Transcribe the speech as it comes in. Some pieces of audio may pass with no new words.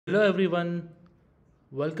Hello everyone,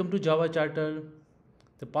 welcome to JavaCharter,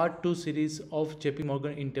 the part 2 series of JP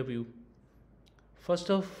Morgan interview. First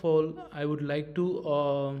of all, I would like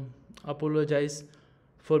to apologize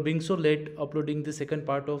for being so late uploading the second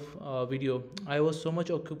part of video. I was so much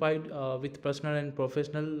occupied with personal and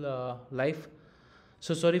professional life,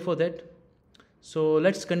 so sorry for that. So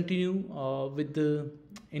let's continue with the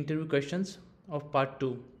interview questions of part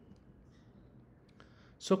 2.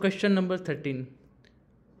 So question number 13.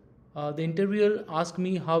 The interviewer asked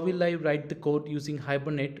me how will I write the code using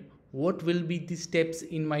Hibernate, what will be the steps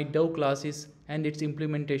in my Dove classes and its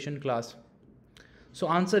implementation class. So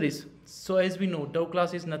answer is, so as we know, Dove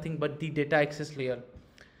class is nothing but the data access layer.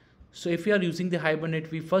 So if we are using the Hibernate,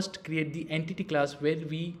 we first create the entity class where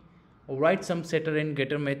we write some setter and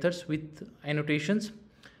getter methods with annotations.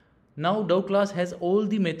 Now Dove class has all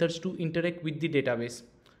the methods to interact with the database.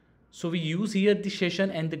 So we use here the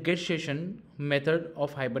session and the get session method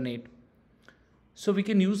of Hibernate. So we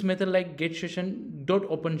can use method like get session dot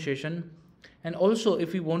open session, and also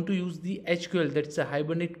if we want to use the HQL, that's a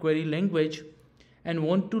Hibernate query language, and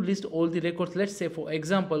want to list all the records, let's say for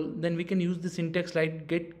example, then we can use the syntax like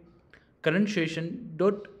get current session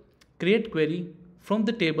dot create query from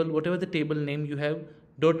the table, whatever the table name you have,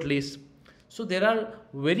 dot list. So there are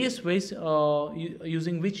various ways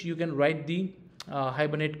using which you can write the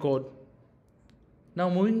Hibernate code. Now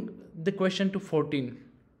moving the question to 14.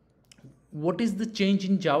 What is the change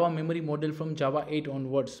in Java memory model from Java 8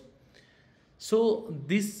 onwards? So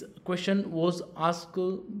this question was asked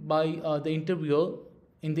by the interviewer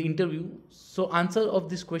in the interview. So answer of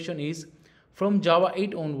this question is, from Java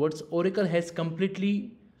 8 onwards, Oracle has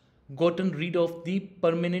completely gotten rid of the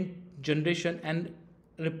permanent generation and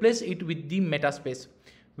replaced it with the metaspace.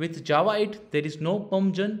 With Java 8, there is no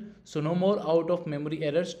permgen, so no more out of memory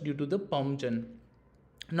errors due to the permgen.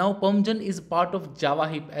 Now permgen is part of Java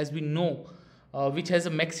heap, as we know, which has a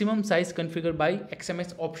maximum size configured by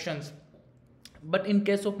XMS options. But in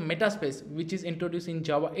case of metaspace, which is introduced in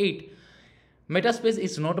Java 8, metaspace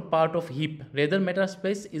is not a part of heap. Rather,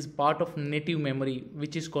 metaspace is part of native memory,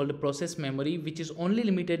 which is called process memory, which is only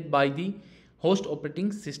limited by the host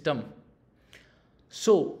operating system.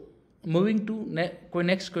 So moving to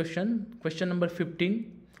next question, question number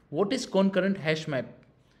 15. What is concurrent hash map?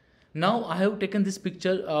 Now I have taken this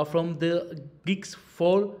picture from the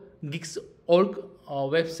Geeks4Geeks.org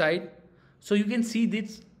website. So you can see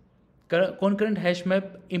this concurrent hash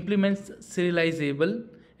map implements serializable,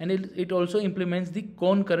 and it also implements the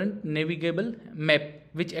concurrent navigable map,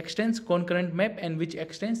 which extends concurrent map and which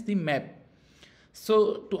extends the map.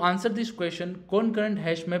 So to answer this question, concurrent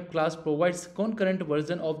hash map class provides concurrent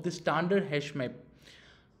version of the standard hash map.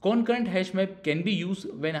 Concurrent hash map can be used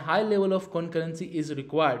when a high level of concurrency is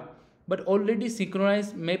required, but already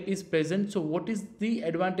synchronized map is present. So what is the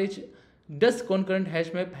advantage does concurrent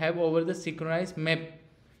hash map have over the synchronized map?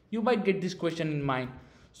 You might get this question in mind.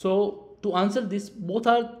 So to answer this, both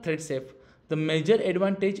are thread safe. The major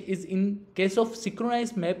advantage is in case of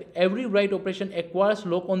synchronized map, every write operation acquires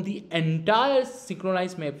lock on the entire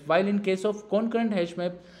synchronized map, while in case of concurrent hash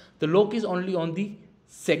map, the lock is only on the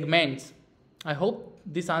segments. I hope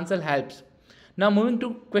this answer helps. Now moving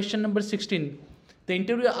to question number 16. The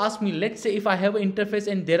interviewer asked me, let's say if I have an interface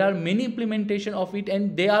and there are many implementation of it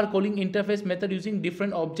and they are calling interface method using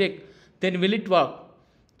different object, then will it work?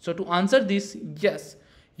 So to answer this, yes.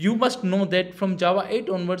 You must know that from Java 8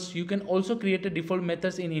 onwards, you can also create a default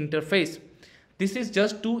methods in interface. This is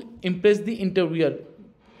just to impress the interviewer.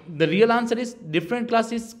 The real answer is different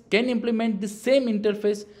classes can implement the same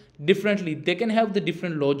interface differently. They can have the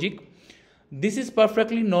different logic. This is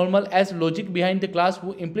perfectly normal, as logic behind the class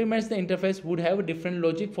who implements the interface would have a different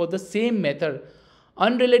logic for the same method.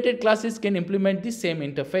 Unrelated classes can implement the same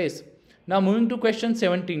interface. Now moving to question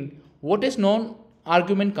 17. What is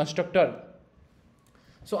non-argument constructor?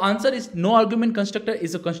 So answer is, no argument constructor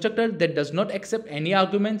is a constructor that does not accept any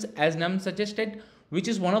arguments as name suggested, which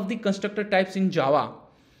is one of the constructor types in Java.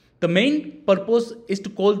 The main purpose is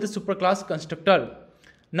to call the superclass constructor.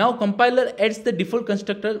 Now compiler adds the default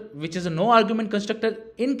constructor, which is a no argument constructor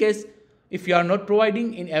in case if you are not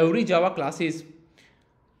providing in every Java classes.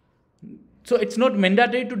 So it's not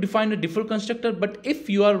mandatory to define a default constructor, but if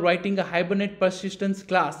you are writing a Hibernate persistence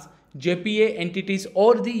class, JPA entities,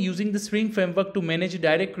 or using the string framework to manage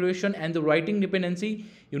direct creation and the writing dependency,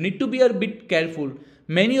 you need to be a bit careful.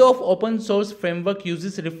 Many of open source framework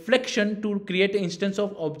uses reflection to create an instance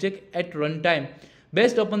of object at runtime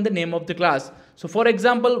based upon the name of the class. So for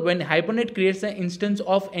example, when Hibernate creates an instance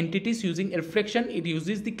of entities using reflection, it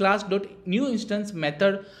uses the class.newInstance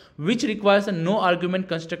method, which requires a no argument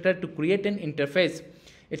constructor to create an interface.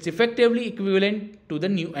 It's effectively equivalent to the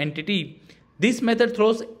new entity. This method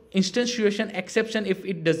throws instantiation exception if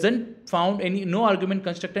it doesn't found any no argument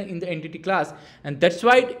constructor in the entity class, and that's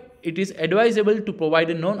why it is advisable to provide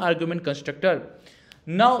a non-argument constructor.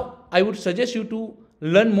 Now I would suggest you to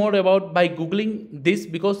learn more about by googling this,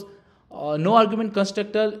 because no argument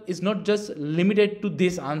constructor is not just limited to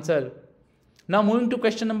this answer. Now moving to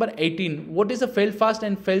question number 18. What is a fail-fast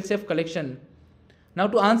and fail-safe collection? Now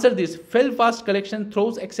to answer this, fail-fast collection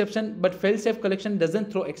throws exception, but fail-safe collection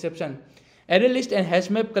doesn't throw exception. Array list and hash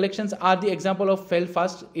map collections are the example of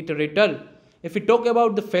fail-fast iterator. If we talk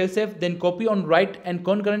about the fail-safe, then copy on write and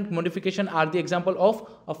concurrent modification are the example of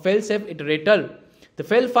a fail-safe iterator. The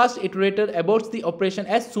fail-fast iterator aborts the operation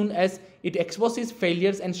as soon as it exposes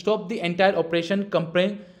failures and stops the entire operation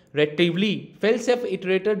comparatively. Fail-safe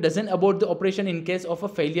iterator doesn't abort the operation in case of a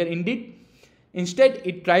failure. Instead,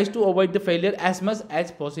 it tries to avoid the failure as much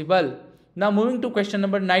as possible. Now moving to question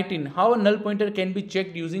number 19. How a null pointer can be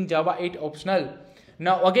checked using Java 8 optional?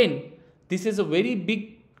 Now again, this is a very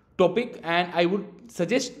big topic and I would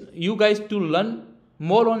suggest you guys to learn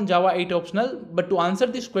more on Java 8 optional. But to answer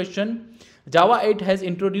this question, Java 8 has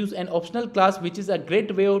introduced an optional class which is a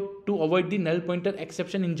great way to avoid the null pointer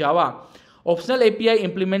exception in Java. Optional API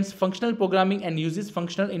implements functional programming and uses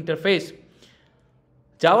functional interface.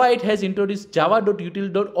 Java 8 has introduced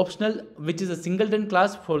java.util.optional, which is a singleton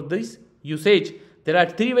class for this usage. There are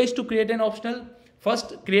three ways to create an optional.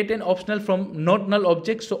 First, create an optional from not null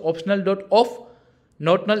object, so optional.off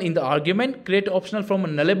not null in the argument. Create optional from a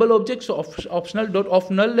nullable object, so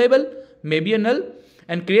optional.off null label may be a null,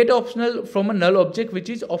 and create optional from a null object which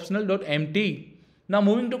is optional.empty. Now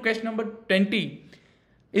moving to question number 20.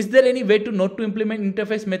 Is there any way to not to implement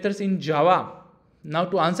interface methods in Java? Now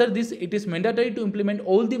to answer this, it is mandatory to implement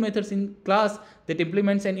all the methods in class that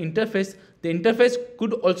implements an interface. The interface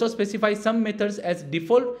could also specify some methods as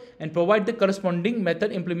default and provide the corresponding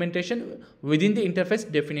method implementation within the interface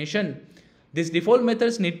definition. These default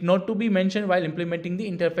methods need not to be mentioned while implementing the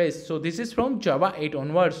interface. So this is from Java 8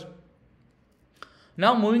 onwards.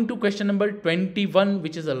 Now moving to question number 21,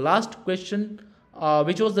 which is the last question,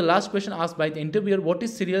 which was the last question asked by the interviewer. What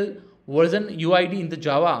is serial version UID in the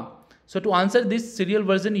Java? So to answer this, serial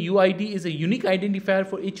version UID is a unique identifier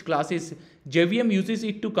for each classes. JVM uses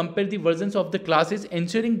it to compare the versions of the classes,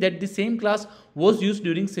 ensuring that the same class was used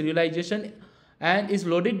during serialization and is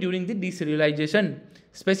loaded during the deserialization.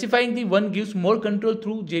 Specifying the one gives more control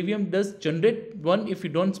through JVM does generate one if you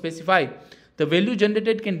don't specify. The value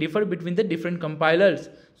generated can differ between the different compilers.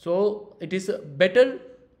 So it is better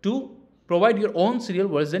to provide your own serial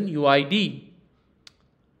version UID.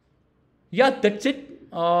 Yeah, that's it.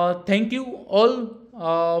 Thank you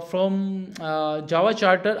all from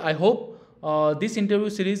JavaCharter. I hope this interview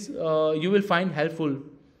series you will find helpful.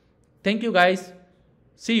 Thank you guys.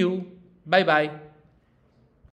 See you. Bye bye.